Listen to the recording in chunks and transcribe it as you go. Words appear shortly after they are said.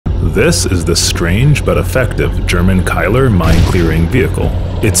This is the strange but effective German Keiler mine-clearing vehicle.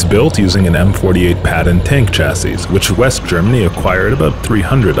 It's built using an M48 Patton tank chassis, which West Germany acquired about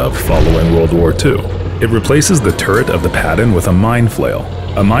 300 of following World War II. It replaces the turret of the Patton with a mine flail.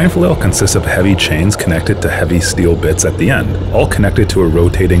 A mine flail consists of heavy chains connected to heavy steel bits at the end, all connected to a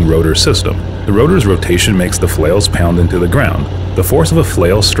rotating rotor system. The rotor's rotation makes the flails pound into the ground. The force of a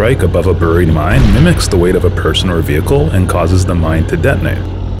flail strike above a buried mine mimics the weight of a person or vehicle and causes the mine to detonate.